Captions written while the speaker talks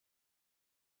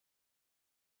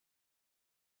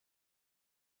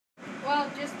Well,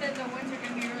 just that the winds are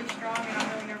going to be really strong, and I'm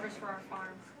really nervous for our farm.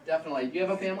 Definitely. Do you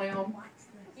have a family at home?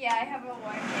 Yeah, I have a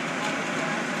wife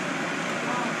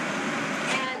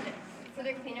and for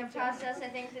the cleanup process, I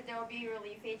think that there will be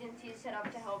relief agencies set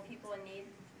up to help people in need.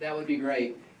 That would be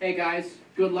great. Hey guys,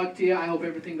 good luck to you. I hope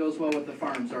everything goes well with the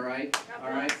farms, all right? All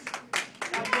right?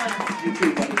 You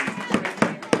too, buddy.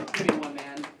 Give me one,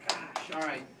 man. Gosh, all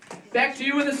right. Back to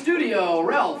you in the studio,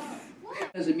 Ralph.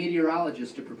 As a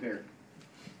meteorologist to prepare.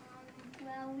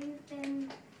 Well, we've been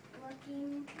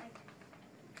looking, like,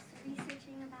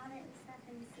 researching about it and stuff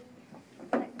and seeing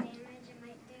what damage it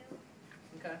might do.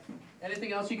 Okay.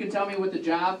 Anything else you can tell me with the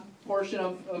job portion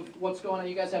of what's going on?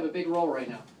 You guys have a big role right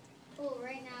now. Well,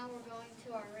 right now we're going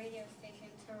to our radio station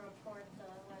to report the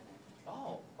weather.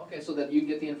 Oh, okay, so that you can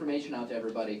get the information out to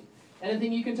everybody.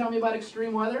 Anything you can tell me about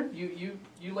extreme weather? You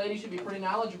ladies should be pretty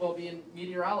knowledgeable being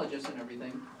meteorologists and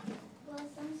everything. Well,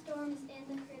 some storms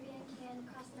in the Caribbean can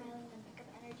cross an island and pick up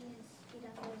energy and speed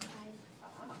up those tides.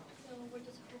 So we're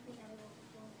just hoping that it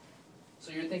will blow.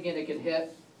 So you're thinking it could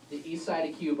hit the east side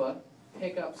of Cuba,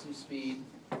 pick up some speed,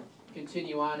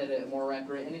 continue on at a more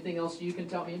rapid rate. Anything else you can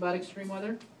tell me about extreme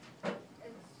weather?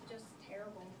 It's just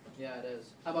terrible. Yeah, it is.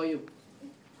 How about you?